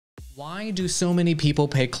Why do so many people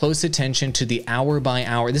pay close attention to the hour by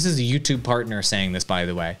hour? This is a YouTube partner saying this, by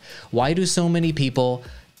the way. Why do so many people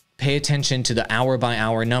pay attention to the hour by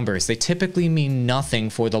hour numbers? They typically mean nothing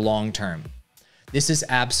for the long term. This is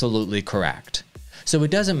absolutely correct. So it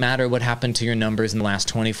doesn't matter what happened to your numbers in the last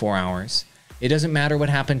 24 hours. It doesn't matter what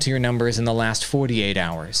happened to your numbers in the last 48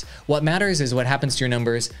 hours. What matters is what happens to your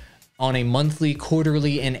numbers on a monthly,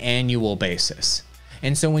 quarterly, and annual basis.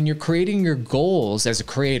 And so when you're creating your goals as a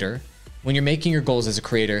creator, when you're making your goals as a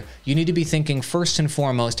creator, you need to be thinking first and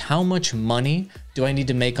foremost, how much money do I need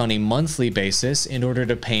to make on a monthly basis in order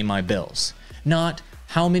to pay my bills? Not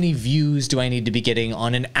how many views do I need to be getting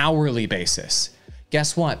on an hourly basis?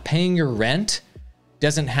 Guess what? Paying your rent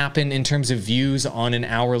doesn't happen in terms of views on an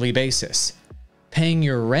hourly basis. Paying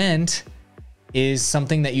your rent is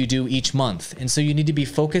something that you do each month. And so you need to be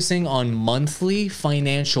focusing on monthly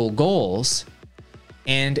financial goals.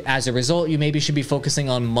 And as a result, you maybe should be focusing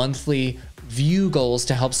on monthly view goals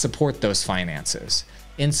to help support those finances.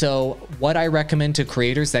 And so what I recommend to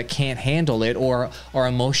creators that can't handle it or are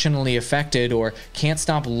emotionally affected or can't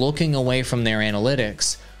stop looking away from their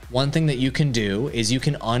analytics, one thing that you can do is you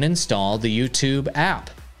can uninstall the YouTube app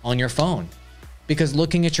on your phone, because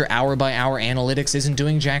looking at your hour by hour analytics isn't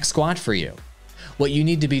doing jack squat for you. What you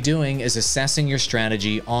need to be doing is assessing your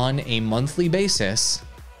strategy on a monthly basis.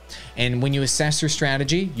 And when you assess your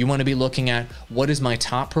strategy, you want to be looking at what is my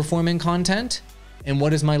top performing content and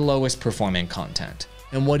what is my lowest performing content.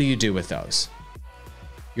 And what do you do with those?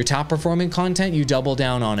 Your top performing content, you double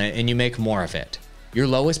down on it and you make more of it. Your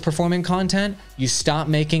lowest performing content, you stop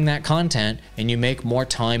making that content and you make more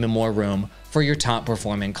time and more room for your top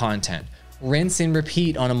performing content. Rinse and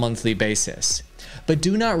repeat on a monthly basis. But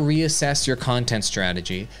do not reassess your content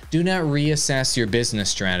strategy. Do not reassess your business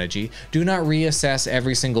strategy. Do not reassess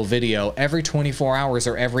every single video every 24 hours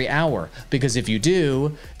or every hour. Because if you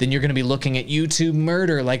do, then you're going to be looking at YouTube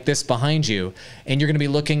murder like this behind you. And you're going to be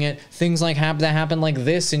looking at things like that happen like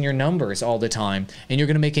this in your numbers all the time. And you're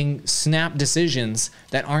going to be making snap decisions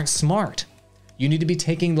that aren't smart. You need to be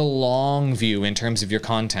taking the long view in terms of your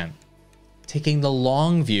content. Taking the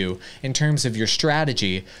long view in terms of your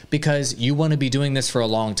strategy, because you want to be doing this for a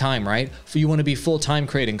long time, right? You want to be full-time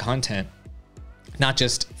creating content, not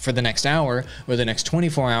just for the next hour or the next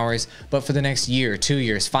 24 hours, but for the next year, 2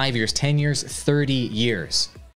 years, 5 years, 10 years, 30 years.